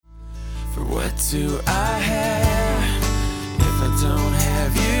What do I have if I don't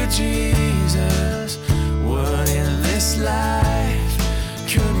have you, Jesus? What in this life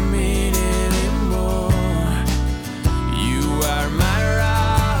could mean anymore? You are my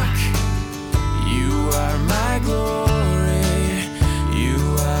rock, you are my glory, you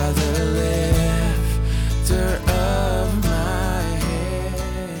are the lifter of my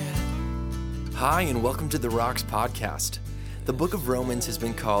head. Hi, and welcome to the Rocks Podcast. The book of Romans has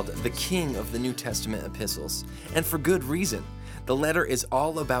been called the king of the New Testament epistles, and for good reason. The letter is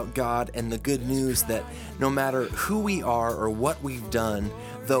all about God and the good news that no matter who we are or what we've done,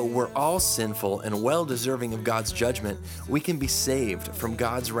 though we're all sinful and well-deserving of God's judgment, we can be saved from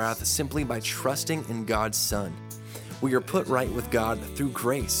God's wrath simply by trusting in God's Son. We are put right with God through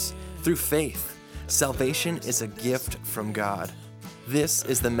grace, through faith. Salvation is a gift from God. This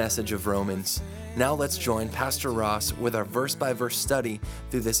is the message of Romans. Now let's join Pastor Ross with our verse-by-verse study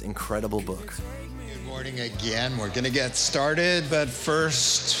through this incredible book. Good morning again. We're going to get started, but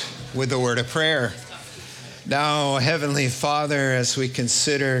first with a word of prayer. Now, Heavenly Father, as we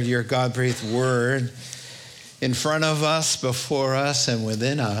consider your God-breathed word in front of us, before us, and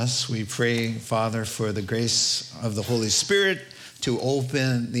within us, we pray, Father, for the grace of the Holy Spirit to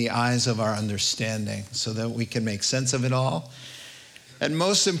open the eyes of our understanding so that we can make sense of it all. And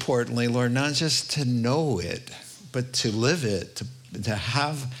most importantly, Lord, not just to know it, but to live it, to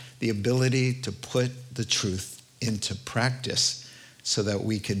have the ability to put the truth into practice so that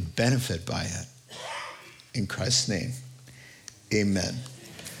we can benefit by it. In Christ's name, amen.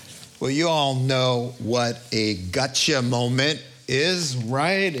 Well, you all know what a gotcha moment is,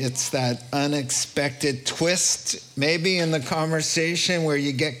 right? It's that unexpected twist, maybe in the conversation where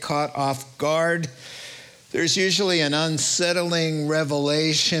you get caught off guard. There's usually an unsettling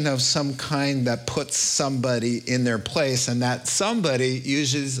revelation of some kind that puts somebody in their place, and that somebody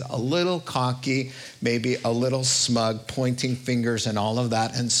uses a little cocky, maybe a little smug, pointing fingers and all of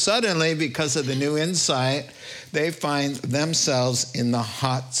that. And suddenly, because of the new insight, they find themselves in the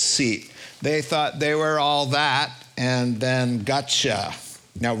hot seat. They thought they were all that, and then gotcha.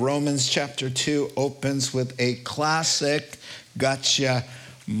 Now, Romans chapter 2 opens with a classic gotcha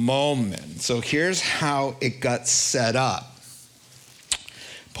moment. So here's how it got set up.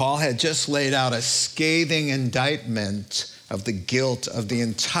 Paul had just laid out a scathing indictment of the guilt of the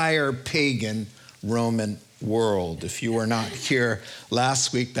entire pagan Roman world. If you were not here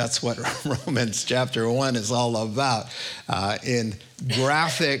last week, that's what Romans chapter 1 is all about. In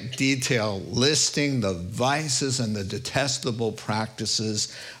graphic detail, listing the vices and the detestable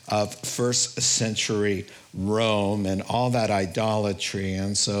practices of first century Rome and all that idolatry.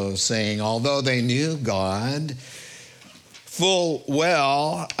 And so saying, although they knew God full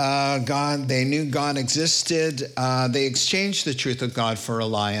well, they knew God existed, they exchanged the truth of God for a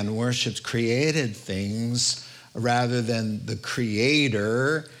lie and worshiped created things rather than the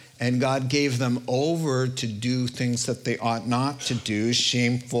Creator. And God gave them over to do things that they ought not to do,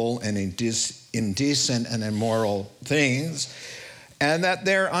 shameful and indecent and immoral things. And that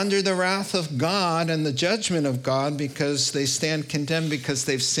they're under the wrath of God and the judgment of God because they stand condemned because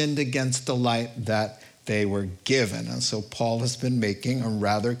they've sinned against the light that they were given. And so Paul has been making a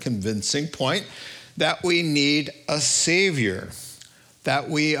rather convincing point that we need a Savior,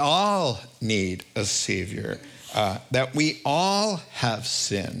 that we all need a Savior, that we all have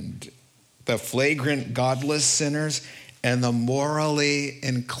sinned, the flagrant godless sinners and the morally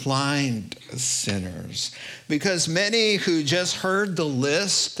inclined sinners. Because many who just heard the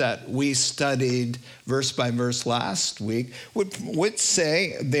list that we studied verse by verse last week would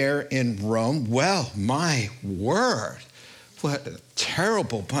say there in Rome, well, my word, what a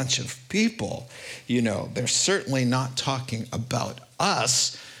terrible bunch of people. You know, they're certainly not talking about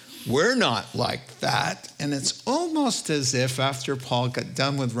us. We're not like that. And it's almost as if after Paul got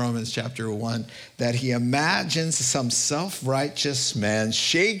done with Romans chapter 1, that he imagines some self-righteous man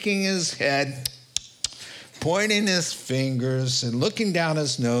shaking his head, pointing his fingers and looking down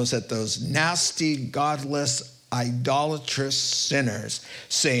his nose at those nasty, godless, idolatrous sinners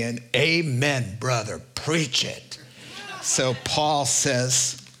saying, amen, brother, preach it. So Paul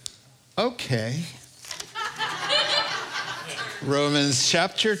says, okay. Romans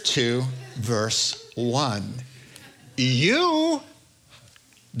chapter 2, verse 1. You,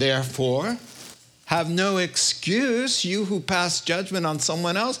 therefore, have no excuse, you who pass judgment on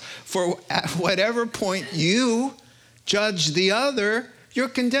someone else, for at whatever point you judge the other, you're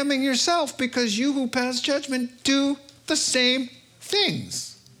condemning yourself because you who pass judgment do the same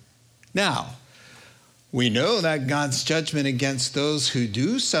things. Now, we know that God's judgment against those who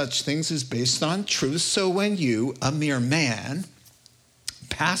do such things is based on truth. So when you, a mere man,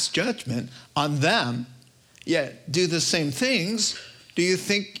 pass judgment on them, yet do the same things, do you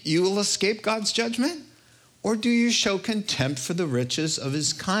think you will escape God's judgment? Or do you show contempt for the riches of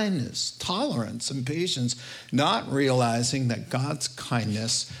his kindness, tolerance, and patience, not realizing that God's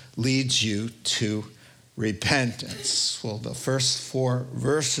kindness leads you to repentance? Well, the first 4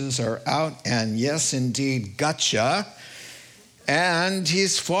 verses are out, and yes, indeed, gotcha. And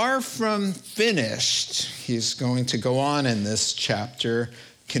he's far from finished. He's going to go on in this chapter,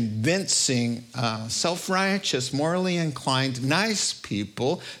 convincing self-righteous, morally inclined, nice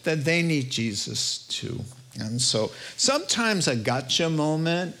people that they need Jesus too. And so sometimes a gotcha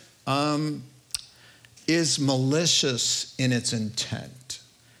moment is malicious in its intent,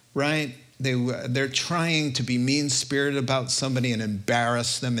 right? They're trying to be mean-spirited about somebody and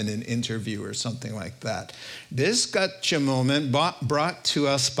embarrass them in an interview or something like that. This gotcha moment brought to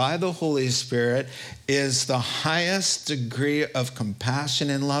us by the Holy Spirit is the highest degree of compassion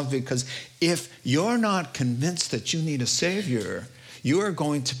and love, because if you're not convinced that you need a Savior, you are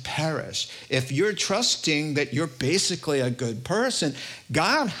going to perish. If you're trusting that you're basically a good person,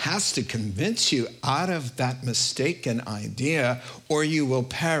 God has to convince you out of that mistaken idea, or you will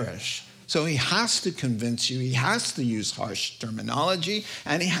perish. So he has to convince you, he has to use harsh terminology,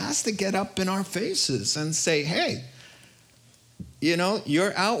 and he has to get up in our faces and say, hey, you know,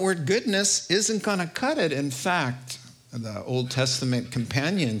 your outward goodness isn't going to cut it. In fact, the Old Testament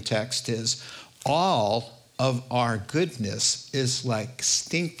companion text is, all of our goodness is like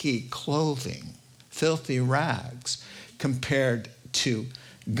stinky clothing, filthy rags, compared to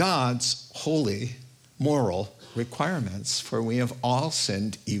God's holy moral requirements. For we have all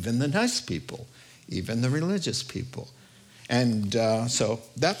sinned, even the nice people, even the religious people. And so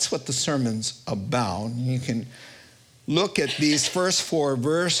that's what the sermon's about. You can look at these first 4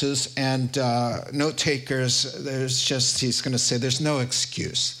 verses, and note takers, he's going to say there's no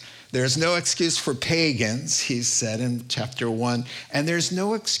excuse. There's no excuse for pagans, he said in chapter 1, and there's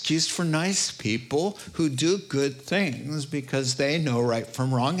no excuse for nice people who do good things because they know right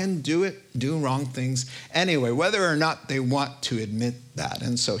from wrong and do wrong things anyway, whether or not they want to admit that.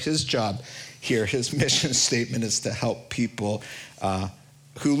 And so his job here, his mission statement, is to help people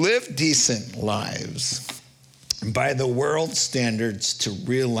who live decent lives by the world's standards to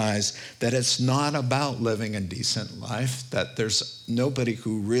realize that it's not about living a decent life, that there's nobody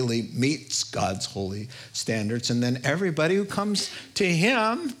who really meets God's holy standards. And then everybody who comes to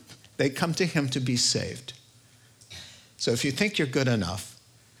him, they come to him to be saved. So if you think you're good enough,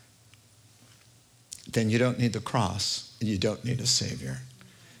 then you don't need the cross, and you don't need a Savior.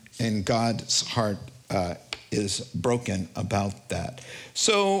 And God's heart is broken about that.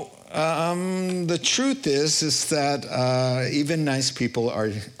 So the truth is that even nice people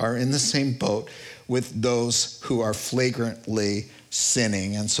are in the same boat with those who are flagrantly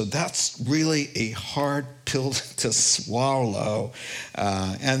sinning. And so that's really a hard pill to swallow.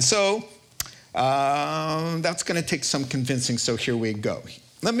 And so that's going to take some convincing. So here we go.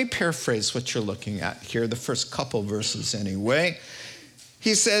 Let me paraphrase what you're looking at here, the first couple verses anyway.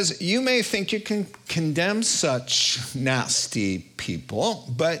 He says, you may think you can condemn such nasty people,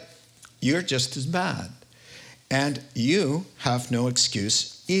 but you're just as bad. And you have no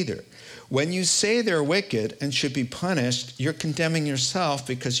excuse either. When you say they're wicked and should be punished, you're condemning yourself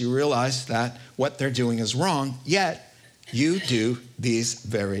because you realize that what they're doing is wrong, yet you do these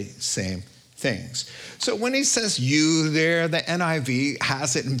very same things. So when he says you there, the NIV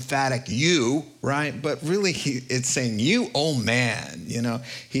has it emphatic you, right? But really it's saying you, oh man, you know.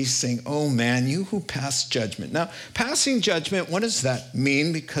 He's saying, oh man, you who pass judgment. Now, passing judgment, what does that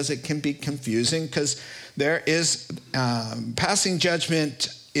mean? Because it can be confusing, because there is passing judgment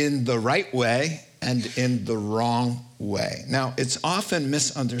in the right way and in the wrong way. Now, it's often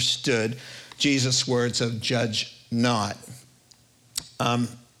misunderstood, Jesus' words of judge not.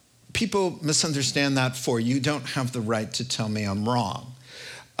 People misunderstand that for you don't have the right to tell me I'm wrong.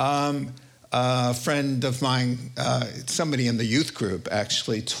 A friend of mine, somebody in the youth group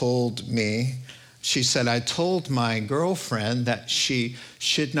actually told me, she said, I told my girlfriend that she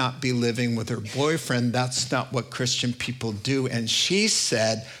should not be living with her boyfriend. That's not what Christian people do. And she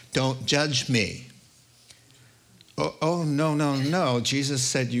said, don't judge me. Oh, no. Jesus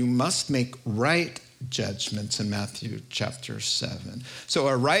said you must make right judgments in Matthew chapter 7. So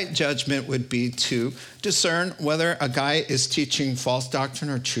a right judgment would be to discern whether a guy is teaching false doctrine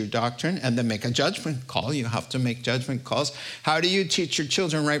or true doctrine, and then make a judgment call. You have to make judgment calls. How do you teach your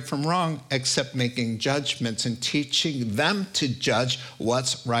children right from wrong except making judgments and teaching them to judge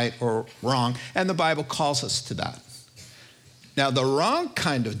what's right or wrong? And the Bible calls us to that. Now, the wrong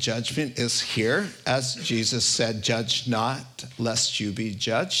kind of judgment is here, as Jesus said, judge not, lest you be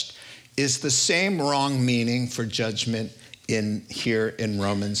judged, is the same wrong meaning for judgment here in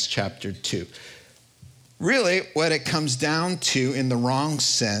Romans chapter 2. Really, what it comes down to in the wrong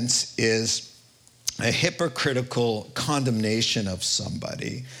sense is a hypocritical condemnation of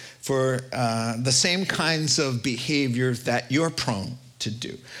somebody for the same kinds of behaviors that you're prone to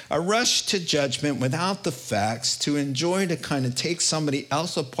do. A rush to judgment without the facts, to enjoy to kind of take somebody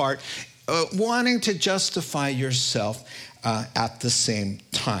else apart, wanting to justify yourself at the same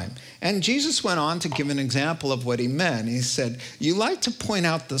time. And Jesus went on to give an example of what he meant. He said, you like to point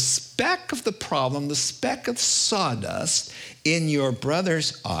out the speck of the problem, the speck of sawdust in your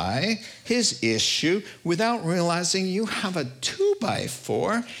brother's eye, his issue, without realizing you have a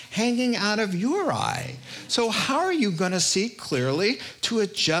 2x4 hanging out of your eye. So how are you going to see clearly to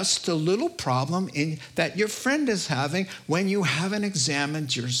adjust the little problem that your friend is having when you haven't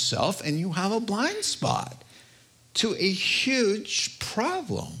examined yourself and you have a blind spot to a huge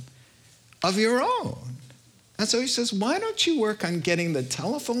problem of your own? And so he says, why don't you work on getting the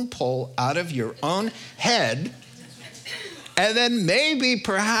telephone pole out of your own head, and then maybe,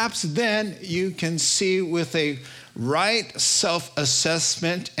 perhaps then you can see with a right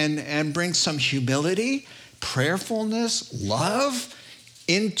self-assessment and bring some humility, prayerfulness, love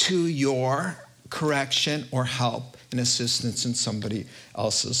into your correction or help and assistance in somebody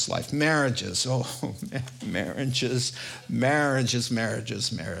else's life. Marriages,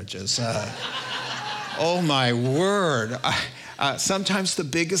 marriages. Oh my word. Sometimes the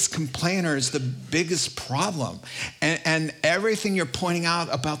biggest complainer is the biggest problem. And everything you're pointing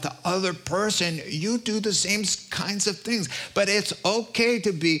out about the other person, you do the same kinds of things. But it's okay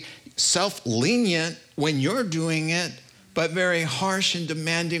to be self-lenient when you're doing it, but very harsh and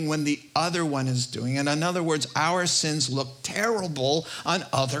demanding when the other one is doing it. In other words, our sins look terrible on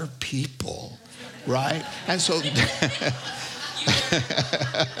other people, right? And so,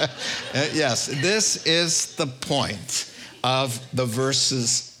 yes, this is the point of the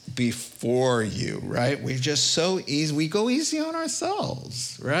verses before you, right? We go easy on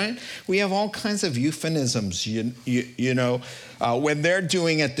ourselves, right? We have all kinds of euphemisms, you know. When they're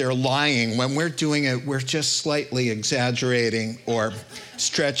doing it, they're lying. When we're doing it, we're just slightly exaggerating or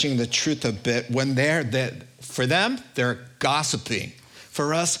stretching the truth a bit. For them, they're gossiping.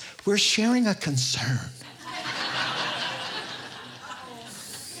 For us, we're sharing a concern.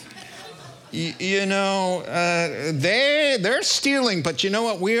 They're stealing, but you know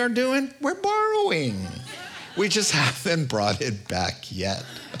what we are doing? We're borrowing. We just haven't brought it back yet.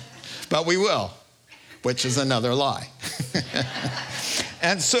 But we will, which is another lie.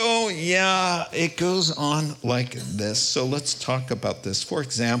 And so, it goes on like this. So let's talk about this. For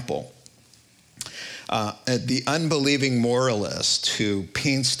example, the unbelieving moralist who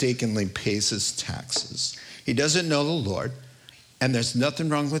painstakingly pays his taxes. He doesn't know the Lord. And there's nothing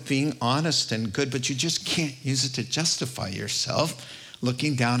wrong with being honest and good, but you just can't use it to justify yourself,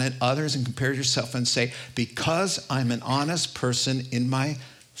 looking down at others and compare yourself and say, because I'm an honest person in my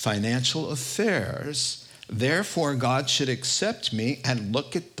financial affairs, therefore God should accept me, and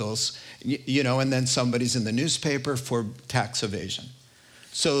look at those, and then somebody's in the newspaper for tax evasion.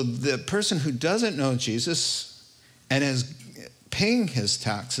 So the person who doesn't know Jesus and is paying his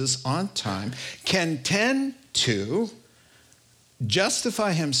taxes on time can tend to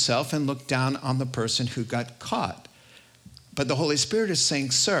justify himself and look down on the person who got caught. But the Holy Spirit is saying,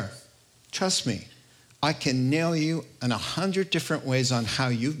 sir, trust me, I can nail you in 100 different ways on how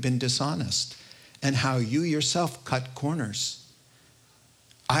you've been dishonest and how you yourself cut corners.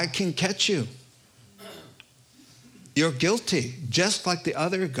 I can catch you. You're guilty, just like the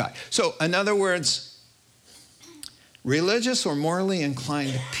other guy. So, in other words, religious or morally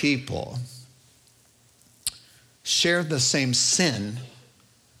inclined people share the same sin,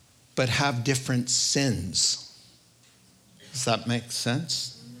 but have different sins. Does that make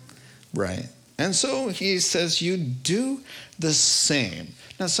sense? Right. And so he says, you do the same.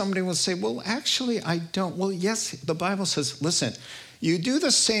 Now somebody will say, well, actually, I don't. Well, yes, the Bible says, listen, you do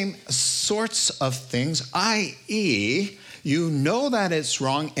the same sorts of things, i.e., you know that it's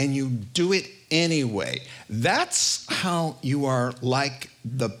wrong and you do it anyway. That's how you are like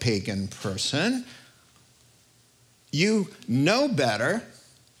the pagan person. You know better.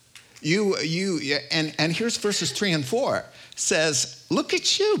 And here's verses 3 and 4 says, look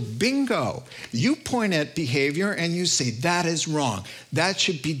at you, bingo. You point at behavior and you say, that is wrong. That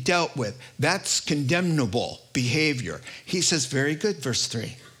should be dealt with. That's condemnable behavior. He says, very good, verse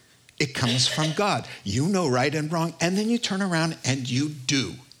 3. It comes from God. You know right and wrong, and then you turn around and you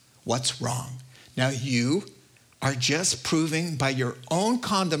do what's wrong. Now you are just proving by your own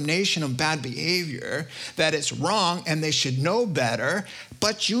condemnation of bad behavior that it's wrong and they should know better,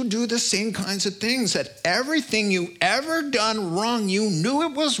 but you do the same kinds of things, that everything you ever done wrong, you knew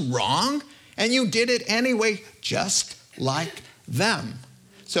it was wrong and you did it anyway, just like them.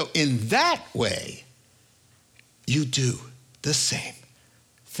 So in that way, you do the same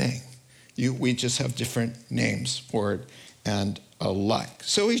thing. We just have different names for it and alike.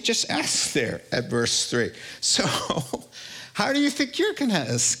 So he just asks there at verse 3. So how do you think you're going to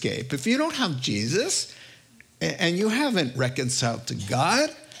escape? If you don't have Jesus and you haven't reconciled to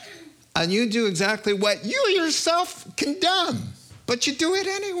God and you do exactly what you yourself condemn, but you do it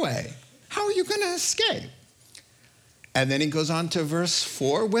anyway, how are you going to escape? And then he goes on to verse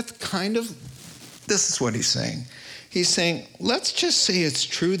 4 with this is what he's saying. He's saying, let's just say it's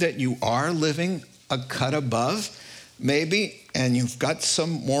true that you are living a cut above, maybe, and you've got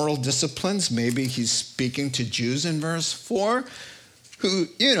some moral disciplines. Maybe he's speaking to Jews in verse 4 who,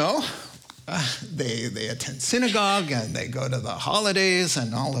 they attend synagogue and they go to the holidays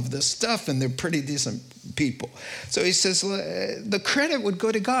and all of this stuff, and they're pretty decent people. So he says the credit would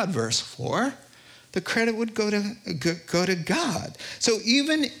go to God, verse 4. The credit would go to God. So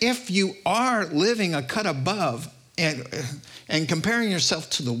even if you are living a cut above and comparing yourself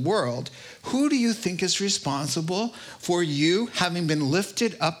to the world, who do you think is responsible for you having been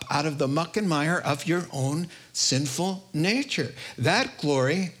lifted up out of the muck and mire of your own sinful nature? That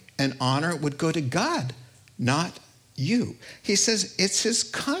glory and honor would go to God, not you. He says it's his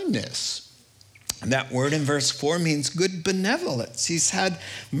kindness. And that word in verse 4 means good benevolence. He's had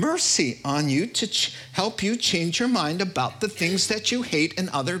mercy on you to help you change your mind about the things that you hate in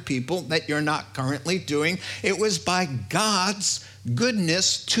other people that you're not currently doing. It was by God's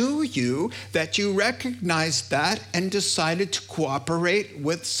goodness to you that you recognized that and decided to cooperate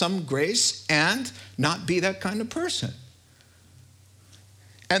with some grace and not be that kind of person.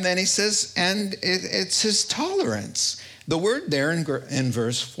 And then he says, and it's his tolerance. The word there in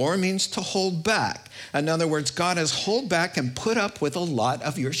verse 4 means to hold back. In other words, God has held back and put up with a lot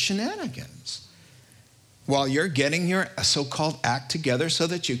of your shenanigans while you're getting your so-called act together so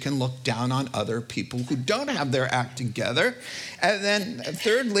that you can look down on other people who don't have their act together. And then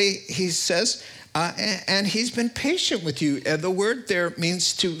thirdly, he says, and he's been patient with you. The word there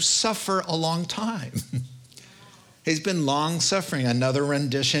means to suffer a long time. He's been long-suffering. Another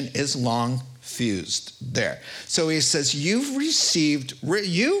rendition is long-fused there. So he says, you've received,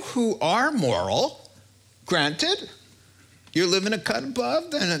 you who are moral, granted, you're living a cut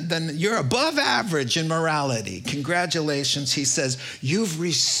above, then you're above average in morality. Congratulations. He says, you've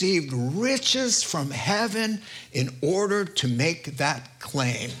received riches from heaven in order to make that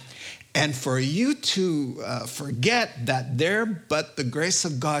claim. And for you to forget that there but the grace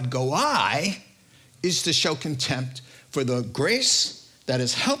of God go I, is to show contempt for the grace that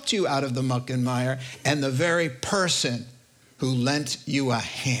has helped you out of the muck and mire and the very person who lent you a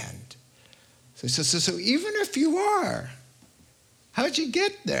hand. So he says, so even if you are, how'd you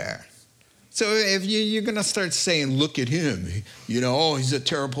get there? So if you're going to start saying, look at him, he's a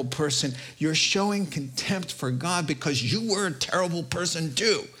terrible person, you're showing contempt for God because you were a terrible person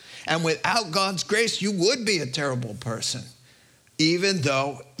too. And without God's grace, you would be a terrible person. Even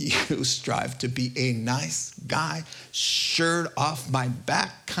though you strive to be a nice guy, shirt off my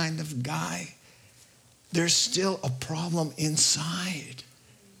back kind of guy, there's still a problem inside.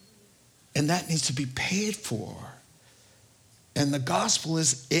 And that needs to be paid for. And the gospel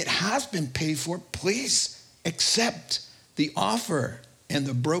is, it has been paid for. Please accept the offer and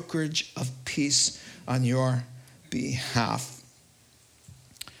the brokerage of peace on your behalf.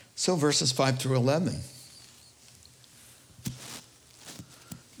 So verses 5 through 11.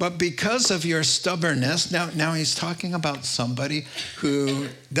 But because of your stubbornness, now he's talking about somebody who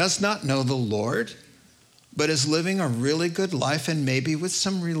does not know the Lord, but is living a really good life and maybe with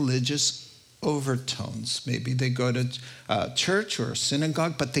some religious overtones. Maybe they go to church or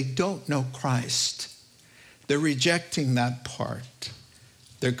synagogue, but they don't know Christ. They're rejecting that part.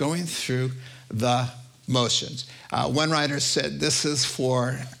 They're going through the motions. One writer said this is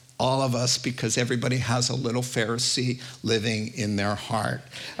for all of us because everybody has a little Pharisee living in their heart.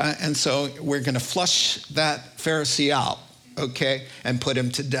 And so we're going to flush that Pharisee out, okay, and put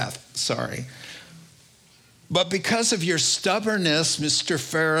him to death. Sorry. But because of your stubbornness, Mr.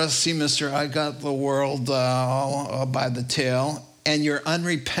 Pharisee, Mr. I got the world by the tail, and your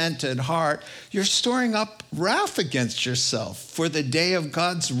unrepentant heart, you're storing up wrath against yourself for the day of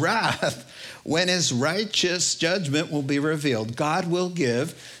God's wrath when his righteous judgment will be revealed. God will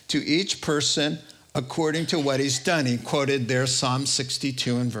give to each person according to what he's done. He quoted there Psalm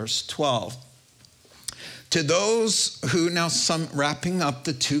 62 and verse 12. To those who, now some wrapping up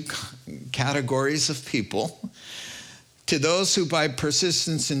the two categories of people, to those who by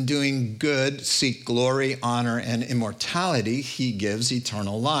persistence in doing good seek glory, honor, and immortality, he gives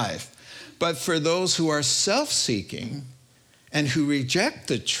eternal life. But for those who are self-seeking and who reject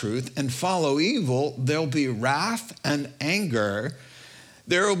the truth and follow evil, there'll be wrath and anger.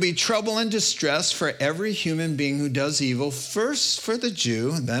 There will be trouble and distress for every human being who does evil, first for the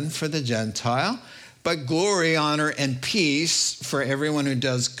Jew, then for the Gentile. But glory, honor, and peace for everyone who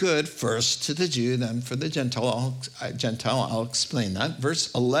does good, first to the Jew, then for the Gentile. I'll explain that.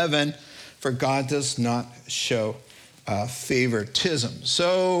 Verse 11, for God does not show favoritism.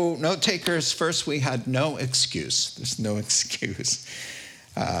 So, note takers, first we had no excuse. There's no excuse.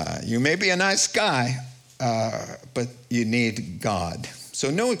 You may be a nice guy, but you need God. So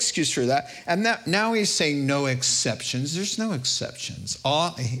no excuse for that. And now he's saying no exceptions. There's no exceptions.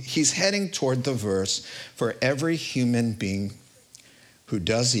 He's heading toward the verse, for every human being who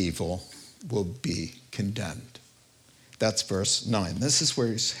does evil will be condemned. That's verse 9. This is where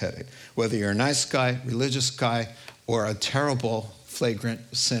he's headed. Whether you're a nice guy, religious guy, or a terrible,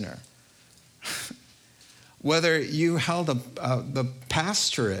 flagrant sinner. Whether you held the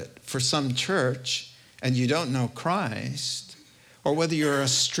pastorate for some church and you don't know Christ, or whether you're a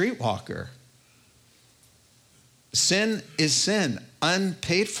streetwalker. Sin is sin.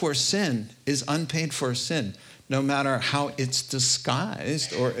 Unpaid for sin is unpaid for sin, no matter how it's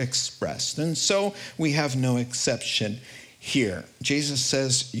disguised or expressed. And so we have no exception here. Jesus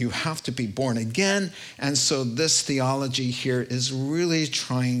says you have to be born again. And so this theology here is really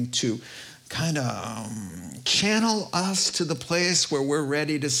trying to kind of channel us to the place where we're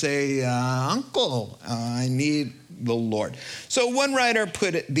ready to say, Uncle, I need the Lord. So one writer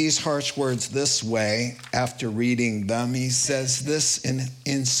put these harsh words this way after reading them. He says, this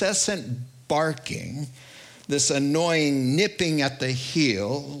incessant barking, this annoying nipping at the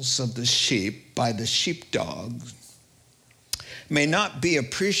heels of the sheep by the sheepdog may not be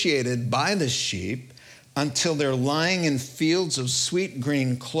appreciated by the sheep until they're lying in fields of sweet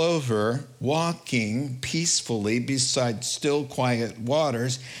green clover, walking peacefully beside still quiet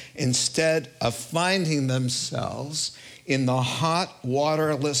waters, instead of finding themselves in the hot,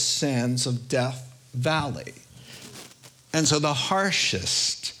 waterless sands of Death Valley. And so the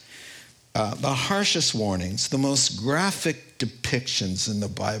harshest warnings, the most graphic depictions in the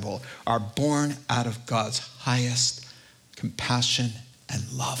Bible are born out of God's highest compassion and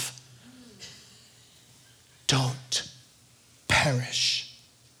love. Don't perish.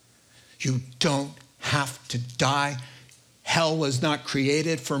 You don't have to die. Hell was not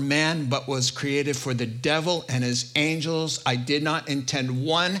created for man, but was created for the devil and his angels. I did not intend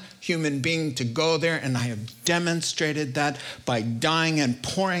one human being to go there, and I have demonstrated that by dying and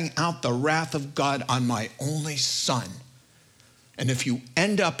pouring out the wrath of God on my only son. And if you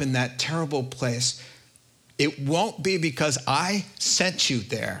end up in that terrible place, it won't be because I sent you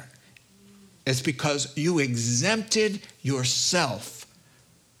there. It's because you exempted yourself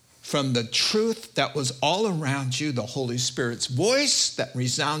from the truth that was all around you, the Holy Spirit's voice that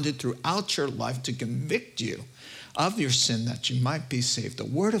resounded throughout your life to convict you of your sin that you might be saved. The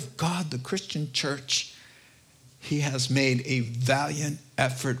Word of God, the Christian church, He has made a valiant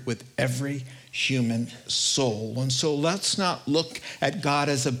effort with every human soul. And so let's not look at God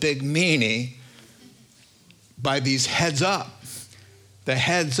as a big meanie by these heads up. The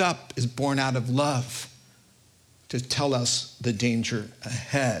heads up is born out of love to tell us the danger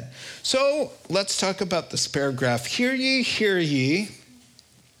ahead. So let's talk about this paragraph. Hear ye,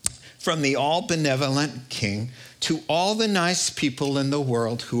 from the all-benevolent King to all the nice people in the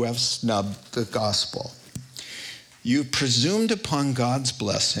world who have snubbed the gospel. You presumed upon God's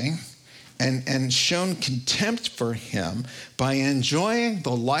blessing and shown contempt for him by enjoying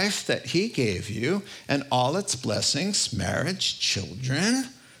the life that he gave you and all its blessings, marriage, children,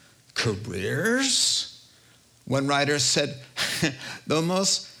 careers. One writer said,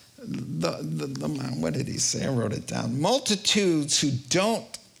 what did he say? I wrote it down. Multitudes who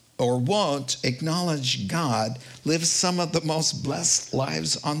don't or won't acknowledge God live some of the most blessed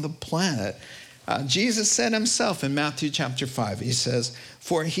lives on the planet. Jesus said himself in Matthew chapter 5, he says,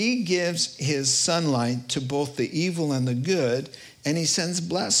 for he gives his sunlight to both the evil and the good, and he sends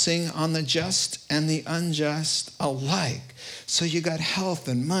blessing on the just and the unjust alike. So you got health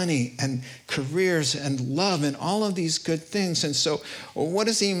and money and careers and love and all of these good things. And so what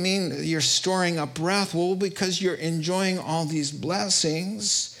does he mean you're storing up wrath? Well, because you're enjoying all these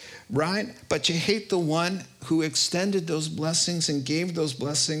blessings, right? But you hate the one who extended those blessings and gave those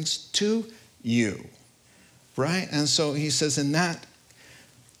blessings to you, right? And so he says in that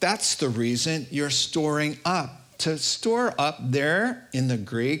That's the reason you're storing up. To store up there in the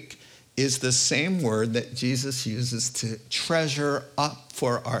Greek is the same word that Jesus uses to treasure up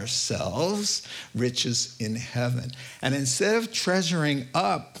for ourselves riches in heaven. And instead of treasuring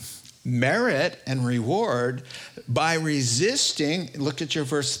up merit and reward by resisting, look at your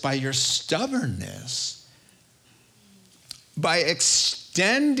verse, by your stubbornness, by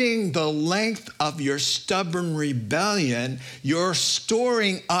extending the length of your stubborn rebellion, you're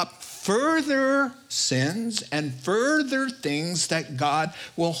storing up further sins and further things that God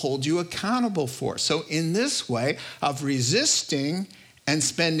will hold you accountable for. So in this way of resisting and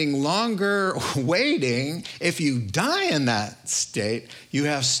spending longer waiting, if you die in that state, you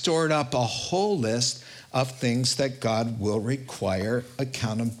have stored up a whole list of things that God will require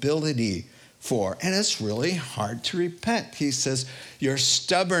accountability for. And it's really hard to repent. He says, your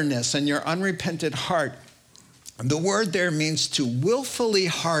stubbornness and your unrepented heart. The word there means to willfully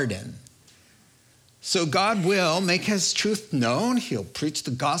harden. So God will make his truth known. He'll preach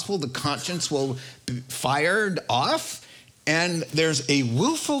the gospel. The conscience will be fired off. And there's a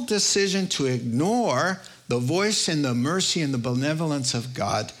willful decision to ignore the voice and the mercy and the benevolence of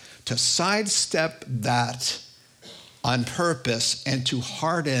God, to sidestep that on purpose and to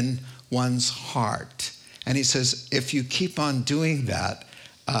harden one's heart. And he says, if you keep on doing that,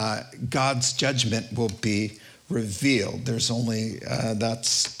 God's judgment will be revealed.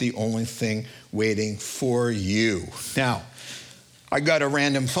 That's the only thing waiting for you. Now, I got a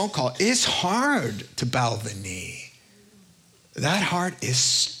random phone call. It's hard to bow the knee. That heart is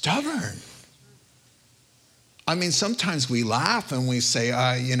stubborn. I mean, sometimes we laugh and we say,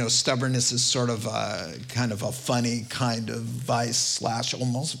 stubbornness is sort of kind of a funny kind of vice /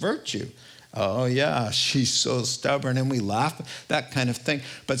 almost virtue. Oh yeah, she's so stubborn, and we laugh, that kind of thing.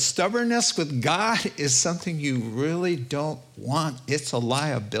 But stubbornness with God is something you really don't want. It's a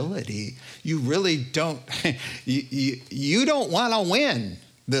liability. You really don't, you don't want to win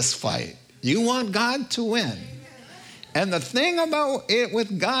this fight. You want God to win. And the thing about it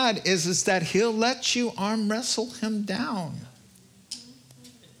with God is that he'll let you arm wrestle him down.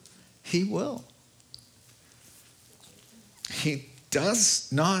 He will. He does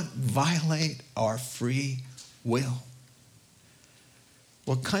not violate our free will.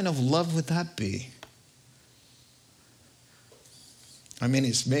 What kind of love would that be? I mean,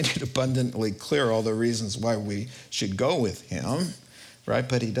 he's made it abundantly clear all the reasons why we should go with him, right?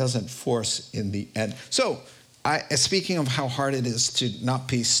 But he doesn't force in the end. So, speaking of how hard it is to not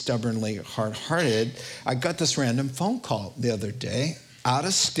be stubbornly hard-hearted, I got this random phone call the other day. Out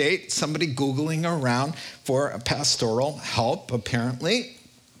of state, somebody Googling around for a pastoral help, apparently,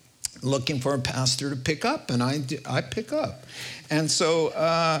 looking for a pastor to pick up, and I pick up. And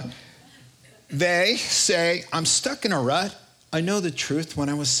so they say, I'm stuck in a rut. I know the truth. When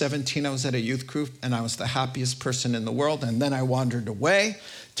I was 17, I was at a youth group, and I was the happiest person in the world, and then I wandered away.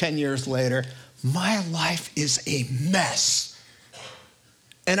 10 years later, my life is a mess.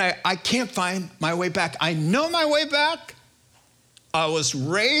 And I can't find my way back. I know my way back. I was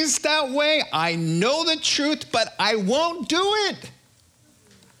raised that way. I know the truth, but I won't do it.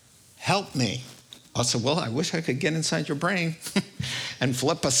 Help me. I said, well, I wish I could get inside your brain and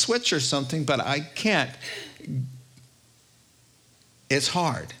flip a switch or something, but I can't. It's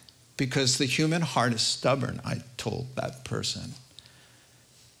hard because the human heart is stubborn, I told that person.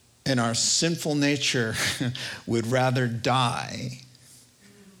 And our sinful nature would rather die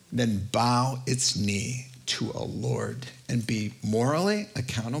than bow its knee to a Lord and be morally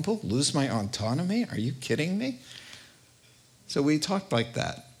accountable, lose my autonomy. Are you kidding me? So we talked like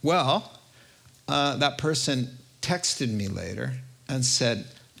that. Well, that person texted me later and said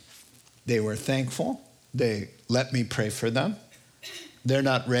they were thankful. They let me pray for them. They're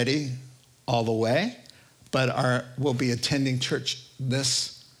not ready all the way, but will be attending church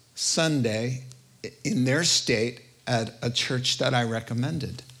this Sunday in their state at a church that I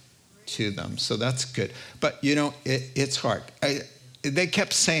recommended to them. So that's good. But, it's hard. They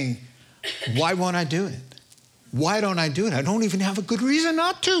kept saying, why won't I do it? Why don't I do it? I don't even have a good reason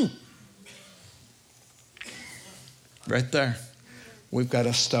not to. Right there. We've got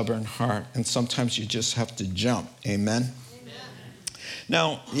a stubborn heart, and sometimes you just have to jump. Amen? Amen.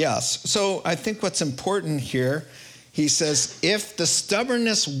 Now, yes. So I think what's important here, he says, if the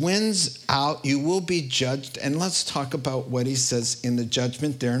stubbornness wins out, you will be judged. And let's talk about what he says in the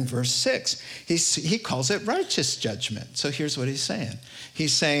judgment there in verse 6. He calls it righteous judgment. So here's what he's saying.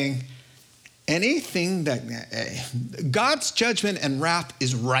 He's saying anything that God's judgment and wrath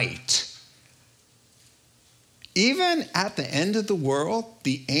is right. Even at the end of the world,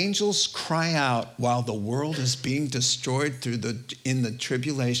 the angels cry out while the world is being destroyed in the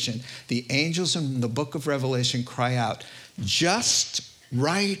tribulation. The angels in the book of Revelation cry out, "Just,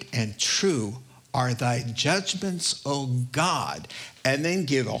 right, and true are thy judgments, O God," and then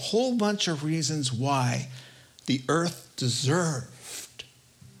give a whole bunch of reasons why the earth deserved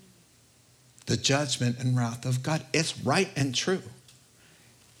the judgment and wrath of God. It's right and true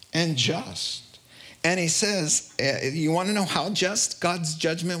and just. And he says, you want to know how just God's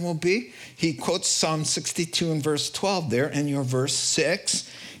judgment will be? He quotes Psalm 62 and verse 12 there in your verse 6.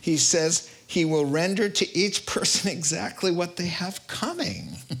 He says, he will render to each person exactly what they have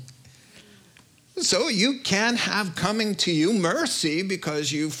coming. So you can have coming to you mercy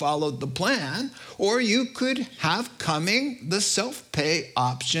because you followed the plan, or you could have coming the self-pay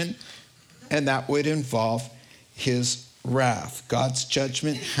option, and that would involve his wrath. God's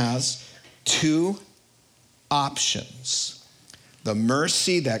judgment has two options: the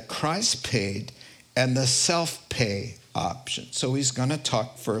mercy that Christ paid and the self-pay option. So he's going to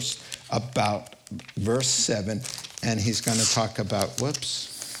talk first about verse 7, and he's going to talk about,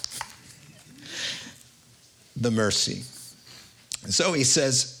 the mercy. So he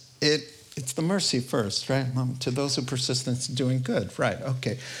says, it's the mercy first, right? To those who persist in doing good, right?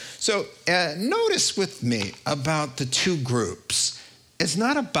 Okay. So notice with me about the two groups. It's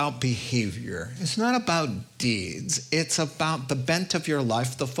not about behavior. It's not about deeds. It's about the bent of your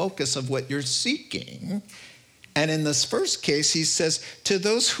life, the focus of what you're seeking. And in this first case, he says, to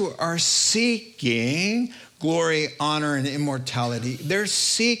those who are seeking glory, honor, and immortality, they're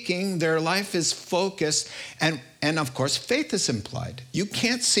seeking, their life is focused, and of course, faith is implied. You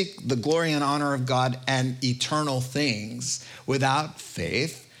can't seek the glory and honor of God and eternal things without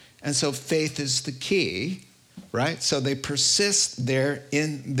faith. And so faith is the key. Right? So they persist there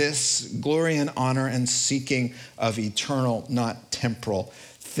in this glory and honor and seeking of eternal, not temporal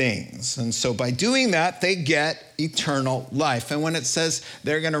things. And so by doing that, they get eternal life. And when it says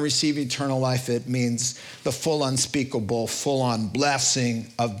they're going to receive eternal life, it means the full, unspeakable, full-on blessing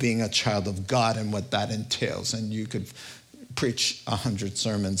of being a child of God and what that entails. And you could preach 100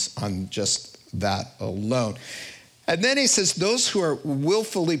 sermons on just that alone. And then he says, those who are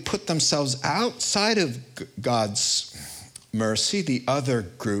willfully put themselves outside of God's mercy, the other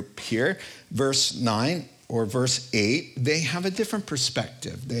group here, verse 9 or verse 8, they have a different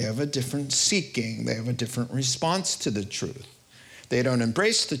perspective. They have a different seeking. They have a different response to the truth. They don't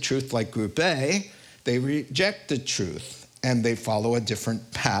embrace the truth like group A. They reject the truth, and they follow a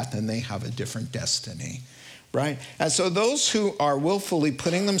different path, and they have a different destiny. Right? And so those who are willfully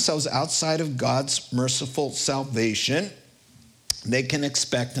putting themselves outside of God's merciful salvation, they can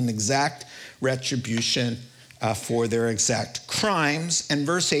expect an exact retribution for their exact crimes. And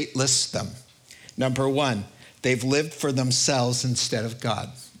verse 8 lists them. Number 1, they've lived for themselves instead of God.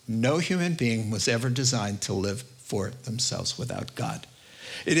 No human being was ever designed to live for themselves without God.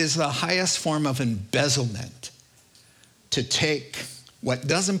 It is the highest form of embezzlement to take what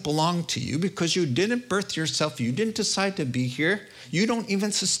doesn't belong to you because you didn't birth yourself, you didn't decide to be here, you don't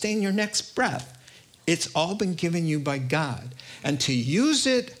even sustain your next breath. It's all been given you by God. And to use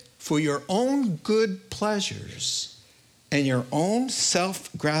it for your own good pleasures and your own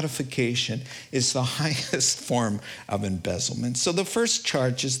self-gratification is the highest form of embezzlement. So the first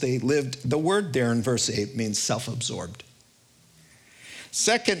charge is they lived, the word there in verse 8 means self-absorbed.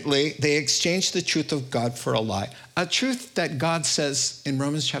 Secondly, they exchanged the truth of God for a lie. A truth that God says in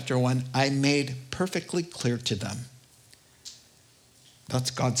Romans chapter 1, I made perfectly clear to them. That's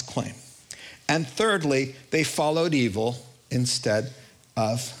God's claim. And thirdly, they followed evil instead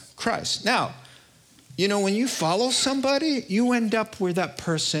of Christ. Now, you know, when you follow somebody, you end up where that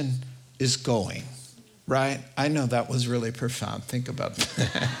person is going, right? I know that was really profound. Think about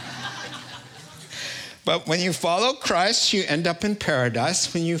that. But when you follow Christ, you end up in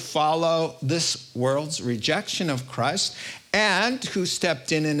paradise. When you follow this world's rejection of Christ, and who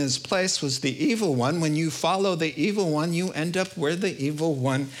stepped in his place was the evil one, when you follow the evil one, you end up where the evil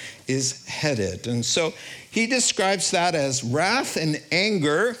one is headed. And so he describes that as wrath and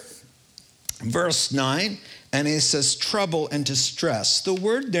anger, verse 9, and he says trouble and distress. The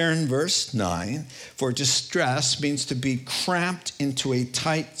word there in verse 9 for distress means to be cramped into a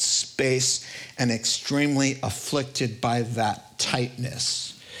tight space and extremely afflicted by that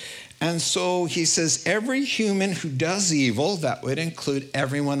tightness. And so he says every human who does evil, that would include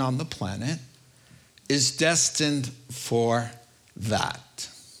everyone on the planet, is destined for that.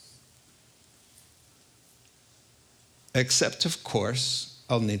 Except, of course,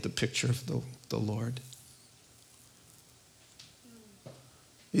 I'll need the picture of the Lord.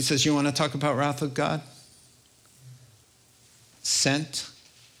 He says, you want to talk about wrath of God? sent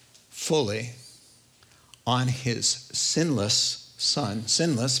fully on his sinless son,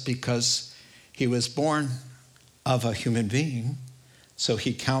 sinless because he was born of a human being, so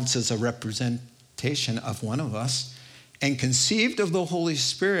he counts as a representation of one of us, and conceived of the Holy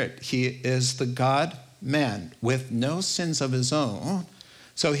Spirit. He is the God-man with no sins of his own,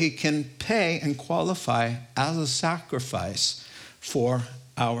 so he can pay and qualify as a sacrifice for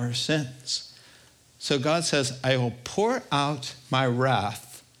our sins. So God says, I will pour out my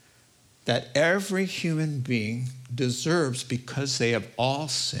wrath that every human being deserves because they have all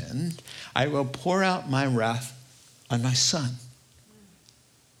sinned. I will pour out my wrath on my son.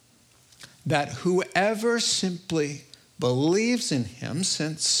 That whoever simply believes in him,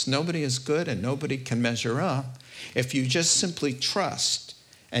 since nobody is good and nobody can measure up, if you just simply trust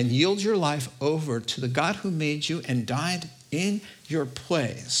and yield your life over to the God who made you and died in your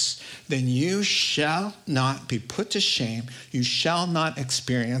place, then you shall not be put to shame. You shall not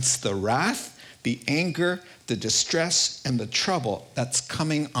experience the wrath, the anger, the distress, and the trouble that's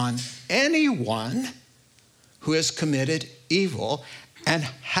coming on anyone who has committed evil and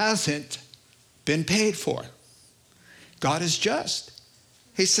hasn't been paid for. God is just.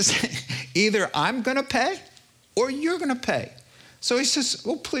 He says, either I'm going to pay or you're going to pay. So he says,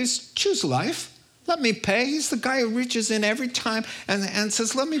 well, please choose life. Let me pay. He's the guy who reaches in every time and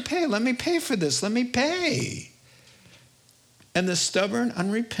says, let me pay for this, let me pay. And the stubborn,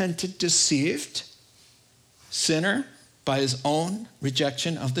 unrepentant, deceived sinner, by his own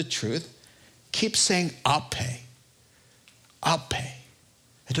rejection of the truth, keeps saying, I'll pay. I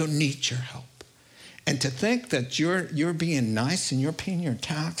don't need your help. And to think that you're being nice and you're paying your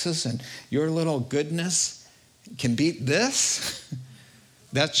taxes and your little goodness can beat this,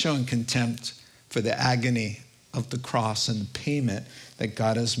 that's showing contempt for the agony of the cross and the payment that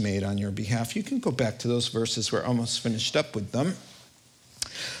God has made on your behalf. You can go back to those verses. We're almost finished up with them.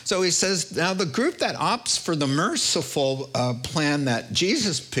 So he says, now the group that opts for the merciful plan that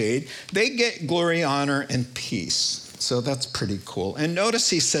Jesus paid, they get glory, honor, and peace. So that's pretty cool. And notice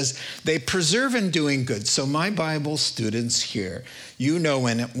he says, they preserve in doing good. So my Bible students here, you know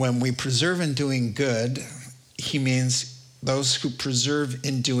when we preserve in doing good, he means those who preserve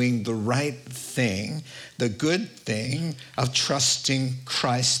in doing the right thing, the good thing of trusting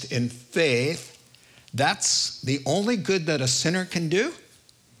Christ in faith. That's the only good that a sinner can do,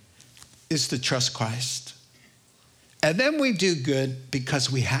 is to trust Christ. And then we do good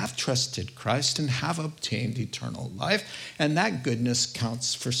because we have trusted Christ and have obtained eternal life. And that goodness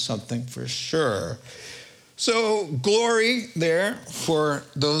counts for something for sure. So glory there for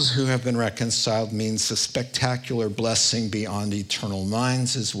those who have been reconciled means a spectacular blessing beyond eternal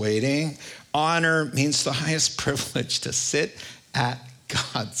minds is waiting. Honor means the highest privilege to sit at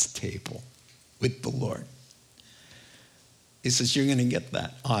God's table with the Lord. He says, you're going to get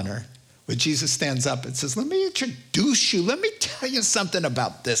that honor. When Jesus stands up and says, let me introduce you. Let me tell you something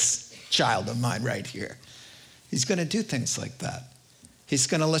about this child of mine right here. He's going to do things like that. He's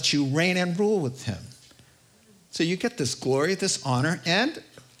going to let you reign and rule with him. So you get this glory, this honor, and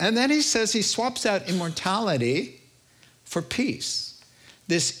then he says he swaps out immortality for peace.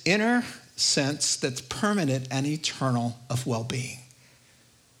 This inner sense that's permanent and eternal of well-being.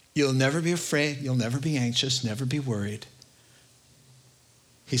 You'll never be afraid, you'll never be anxious, never be worried.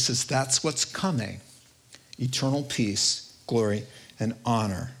 He says that's what's coming. Eternal peace, glory, and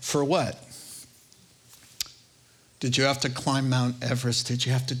honor. For what? Did you have to climb Mount Everest? Did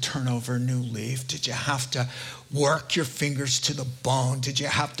you have to turn over a new leaf? Did you have to work your fingers to the bone? Did you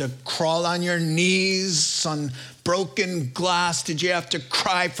have to crawl on your knees on broken glass? Did you have to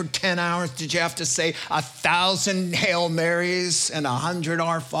cry for 10 hours? Did you have to say 1,000 Hail Marys and 100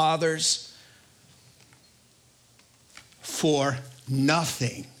 Our Fathers? For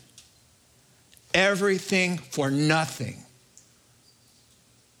nothing. Everything for nothing.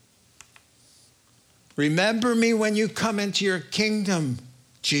 Remember me when you come into your kingdom,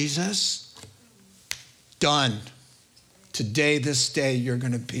 Jesus. Done. Today, this day, you're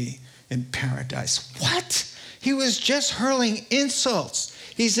going to be in paradise. What? He was just hurling insults.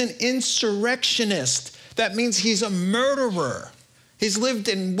 He's an insurrectionist. That means he's a murderer. He's lived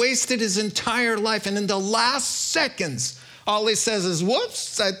and wasted his entire life. And in the last seconds, all he says is,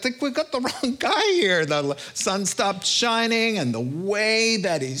 whoops, I think we got the wrong guy here. The sun stopped shining, and the way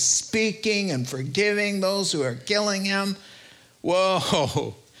that he's speaking and forgiving those who are killing him.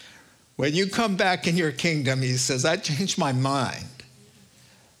 Whoa. When you come back in your kingdom, he says, I changed my mind.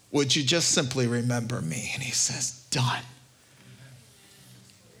 Would you just simply remember me? And he says, done.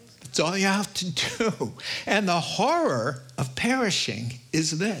 That's all you have to do. And the horror of perishing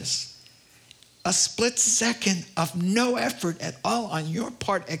is this. a split second of no effort at all on your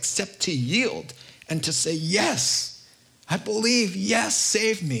part except to yield and to say, yes, I believe, yes,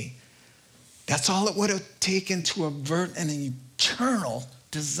 save me. That's all it would have taken to avert an eternal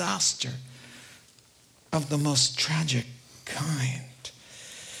disaster of the most tragic kind.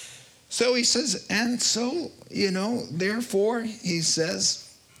 So he says, and so, therefore, he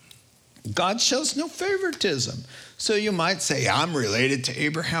says, God shows no favoritism. So you might say, I'm related to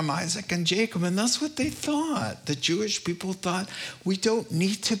Abraham, Isaac, and Jacob. And that's what they thought. The Jewish people thought, we don't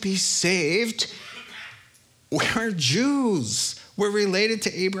need to be saved. We're Jews. We're related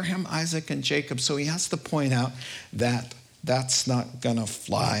to Abraham, Isaac, and Jacob. So he has to point out that that's not going to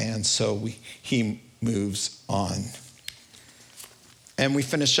fly. And so he moves on. And we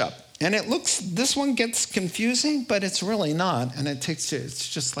finish up. And this one gets confusing, but it's really not. And it's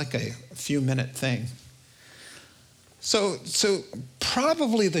just like a few-minute thing. So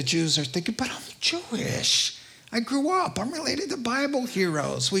probably the Jews are thinking, but I'm Jewish. I grew up. I'm related to Bible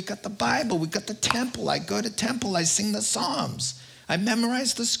heroes. We got the Bible. We got the temple. I go to temple. I sing the Psalms. I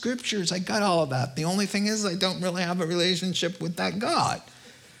memorize the scriptures. I got all of that. The only thing is I don't really have a relationship with that God.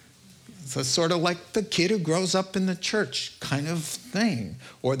 So it's sort of like the kid who grows up in the church kind of thing.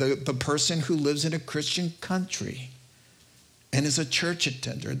 Or the person who lives in a Christian country and is a church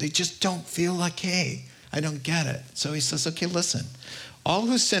attender. They just don't feel like, hey, I don't get it. So he says, okay, listen. All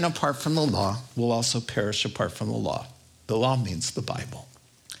who sin apart from the law will also perish apart from the law. The law means the Bible.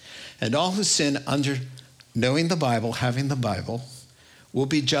 And all who sin under knowing the Bible, having the Bible, will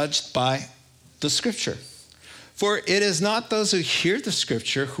be judged by the scripture. For it is not those who hear the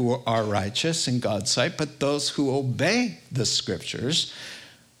scripture who are righteous in God's sight, but those who obey the scriptures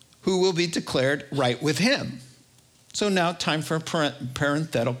who will be declared right with him. So now time for a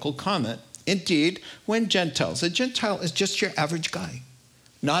parenthetical comment. Indeed, when Gentiles, a Gentile is just your average guy,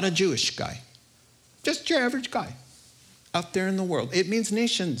 not a Jewish guy, just your average guy out there in the world. It means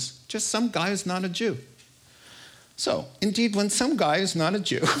nations, just some guy who's not a Jew. So indeed, when some guy who's not a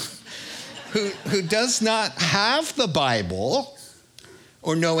Jew who does not have the Bible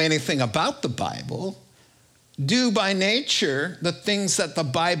or know anything about the Bible, do by nature the things that the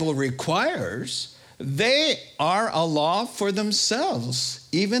Bible requires, they are a law for themselves,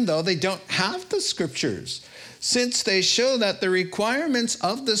 even though they don't have the scriptures, since they show that the requirements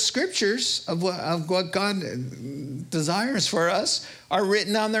of the scriptures, of what God desires for us, are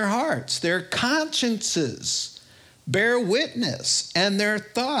written on their hearts. Their consciences bear witness, and their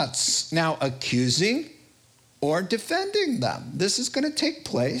thoughts now accusing or defending them. This is going to take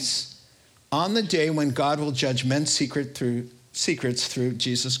place on the day when God will judge men's secrets through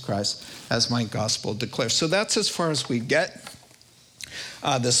Jesus Christ, as my gospel declares. So that's as far as we get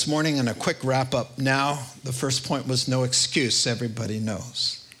this morning. And a quick wrap up now. The first point was no excuse. Everybody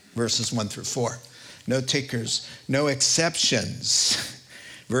knows. Verses 1 through 4. No takers, no exceptions.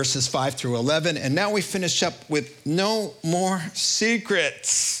 Verses 5 through 11. And now we finish up with no more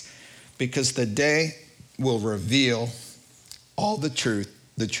secrets, because the day will reveal all the truth.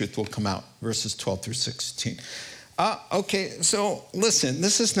 The truth will come out. Verses 12 through 16. Okay, so listen,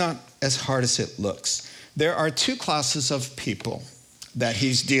 this is not as hard as it looks. There are two classes of people that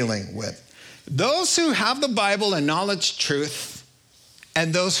he's dealing with. Those who have the Bible and knowledge truth,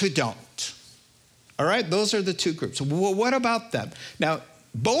 and those who don't. All right, those are the two groups. Well, what about them? Now,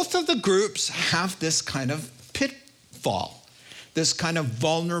 both of the groups have this kind of pitfall, this kind of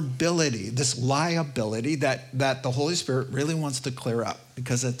vulnerability, this liability that the Holy Spirit really wants to clear up,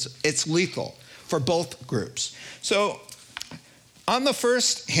 because it's lethal for both groups. So on the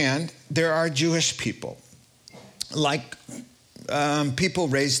first hand, there are Jewish people, like people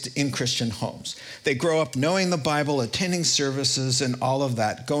raised in Christian homes. They grow up knowing the Bible, attending services and all of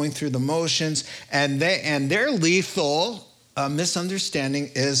that, going through the motions, and their lethal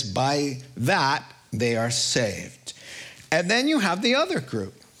misunderstanding is by that they are saved. And then you have the other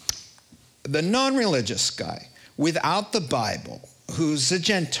group, the non-religious guy, without the Bible, who's a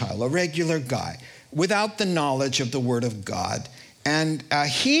Gentile, a regular guy, without the knowledge of the Word of God. And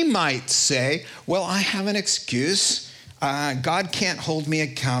he might say, well, I have an excuse. God can't hold me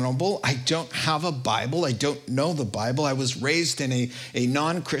accountable. I don't have a Bible. I don't know the Bible. I was raised in a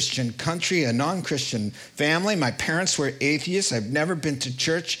non-Christian country, a non-Christian family. My parents were atheists. I've never been to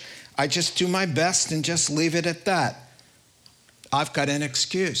church. I just do my best and just leave it at that. I've got an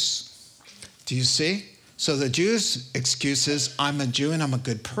excuse. Do you see? So the Jew's excuse is, I'm a Jew and I'm a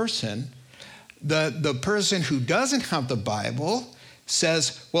good person. The person who doesn't have the Bible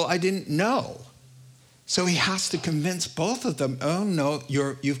says, well, I didn't know. So he has to convince both of them, oh no,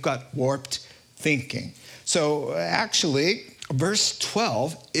 you've got warped thinking. So actually, verse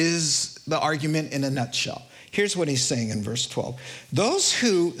 12 is the argument in a nutshell. Here's what he's saying in verse 12. Those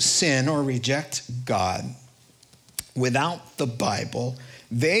who sin or reject God without the Bible,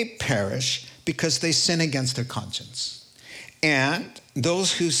 they perish because they sin against their conscience. And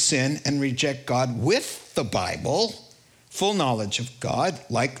those who sin and reject God with the Bible, full knowledge of God,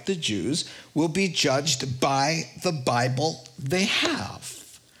 like the Jews, will be judged by the Bible they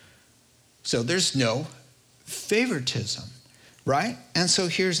have. So there's no favoritism, right? And so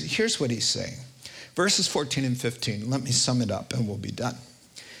here's what he's saying. Verses 14 and 15, let me sum it up and we'll be done.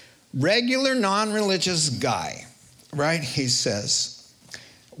 Regular non-religious guy, right? He says,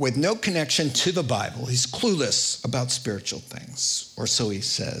 with no connection to the Bible, he's clueless about spiritual things, or so he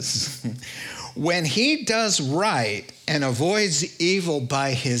says. When he does right and avoids evil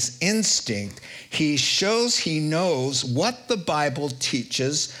by his instinct, he shows he knows what the Bible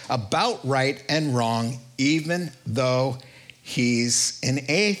teaches about right and wrong, even though he's an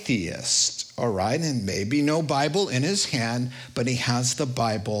atheist, all right? And maybe no Bible in his hand, but he has the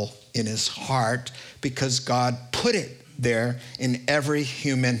Bible in his heart because God put it there in every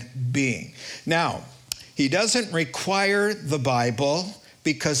human being. Now, he doesn't require the Bible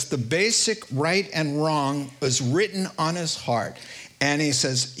because the basic right and wrong was written on his heart. And he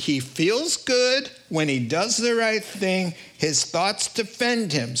says he feels good when he does the right thing. His thoughts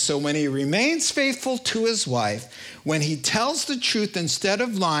defend him. So when he remains faithful to his wife, when he tells the truth instead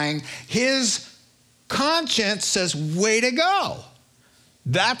of lying, his conscience says, way to go.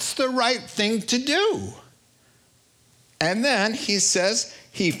 That's the right thing to do. And then he says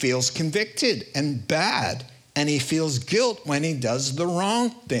he feels convicted and bad, and he feels guilt when he does the wrong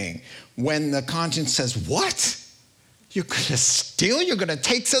thing. When the conscience says, what? You're going to steal? You're going to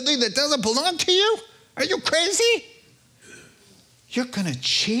take something that doesn't belong to you? Are you crazy? You're going to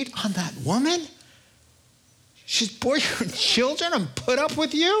cheat on that woman? She's bore your children and put up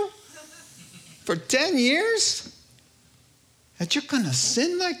with you for 10 years? And you're going to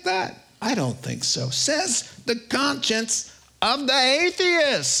sin like that? I don't think so. Says the conscience of the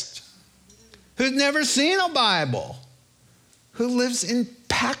atheist who's never seen a Bible, who lives in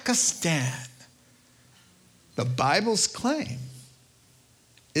Pakistan. The Bible's claim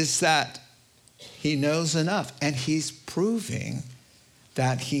is that he knows enough, and he's proving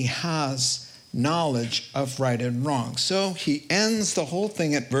that he has knowledge of right and wrong. So he ends the whole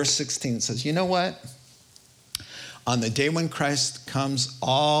thing at verse 16, says, you know what? On the day when Christ comes,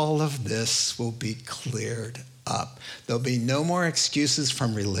 all of this will be cleared up. There'll be no more excuses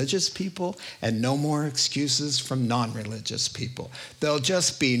from religious people and no more excuses from non-religious people. There'll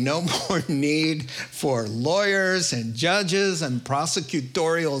just be no more need for lawyers and judges and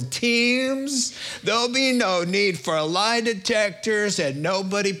prosecutorial teams. There'll be no need for lie detectors and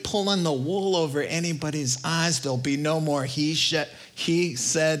nobody pulling the wool over anybody's eyes. There'll be no more he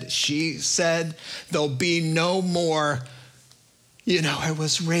said, she said. There'll be no more, I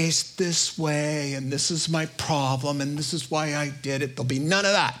was raised this way, and this is my problem, and this is why I did it. There'll be none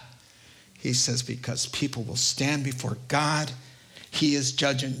of that. He says, because people will stand before God. He is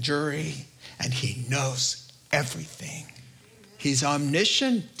judge and jury, and he knows everything. He's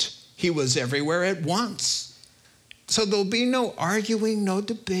omniscient. He was everywhere at once. So there'll be no arguing, no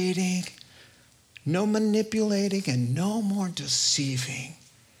debating, no manipulating, and no more deceiving.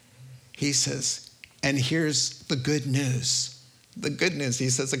 He says, and here's the good news. The good news, he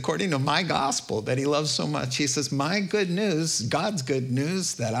says, according to my gospel that he loves so much, he says, my good news, God's good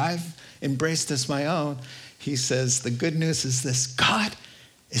news that I've embraced as my own, he says, the good news is this: God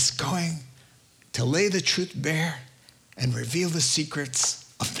is going to lay the truth bare and reveal the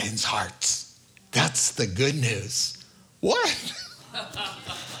secrets of men's hearts. That's the good news. What?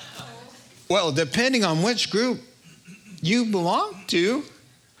 Well, depending on which group you belong to.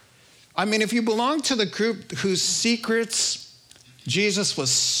 I mean, if you belong to the group whose secrets Jesus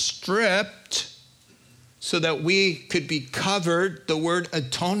was stripped so that we could be covered, the word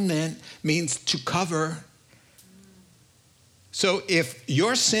atonement means to cover. So if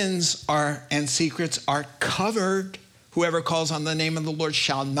your sins and secrets are covered, whoever calls on the name of the Lord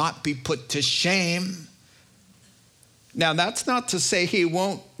shall not be put to shame. Now, that's not to say he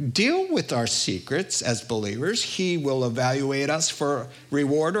won't deal with our secrets as believers. He will evaluate us for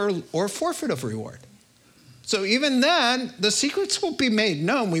reward or forfeit of reward. So even then, the secrets will be made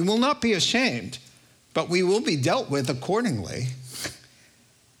known. We will not be ashamed, but we will be dealt with accordingly.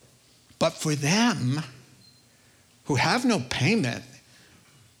 But for them who have no payment,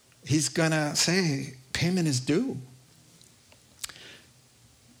 he's going to say, payment is due.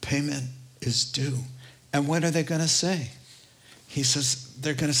 Payment is due. And what are they going to say? He says,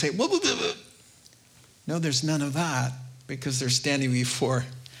 they're going to say, whoa. No, there's none of that, because they're standing before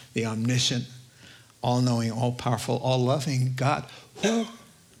the omniscient, all-knowing, all-powerful, all-loving God who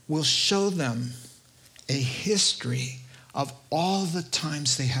will show them a history of all the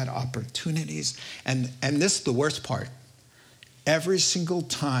times they had opportunities. And this is the worst part. Every single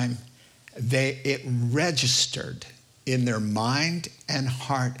time it registered in their mind and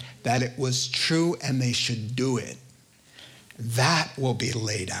heart that it was true and they should do it. That will be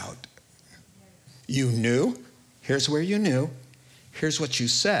laid out. You knew. Here's where you knew. Here's what you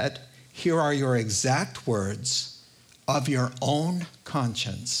said. Here are your exact words of your own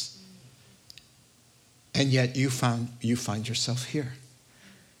conscience. And yet you find yourself here.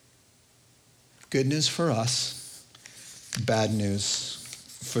 Good news for us, bad news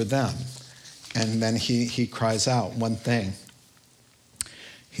for them. And then he cries out one thing.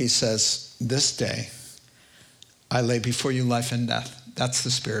 He says, this day I lay before you life and death. That's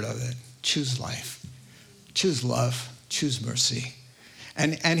the spirit of it. Choose life. Choose love. Choose mercy.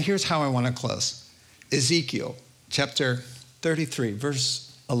 And here's how I want to close. Ezekiel chapter 33,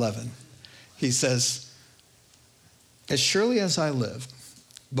 verse 11. He says, as surely as I live,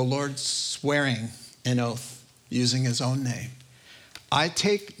 the Lord swearing an oath using his own name, I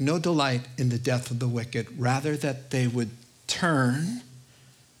take no delight in the death of the wicked, rather that they would turn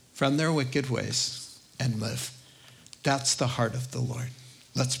from their wicked ways and live. That's the heart of the Lord.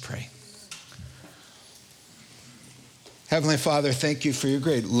 Let's pray. Heavenly Father, thank you for your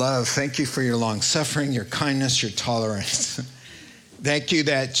great love. Thank you for your long suffering, your kindness, your tolerance. Thank you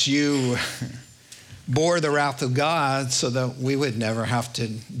that you bore the wrath of God so that we would never have to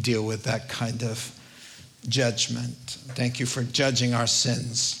deal with that kind of judgment. Thank you for judging our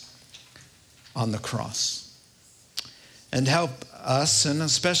sins on the cross. And help us, and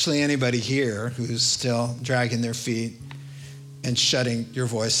especially anybody here who's still dragging their feet and shutting your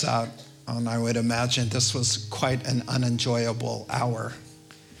voice out. And I would imagine this was quite an unenjoyable hour,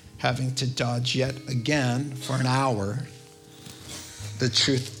 having to dodge yet again for an hour the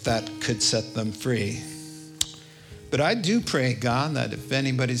truth that could set them free. But I do pray, God, that if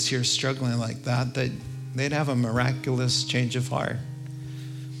anybody's here struggling like that they'd have a miraculous change of heart,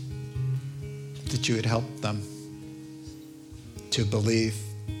 that you would help them to believe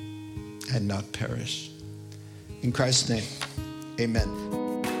and not perish. In Christ's name, amen.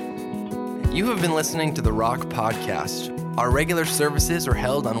 You have been listening to the Rock Podcast. Our regular services are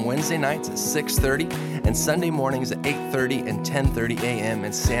held on Wednesday nights at 6:30 and Sunday mornings at 8:30 and 10:30 a.m.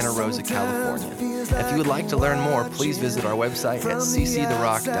 in Santa Rosa, California. If you would like to learn more, please visit our website at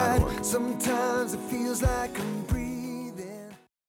cctherock.org. Sometimes it feels like I'm breathing.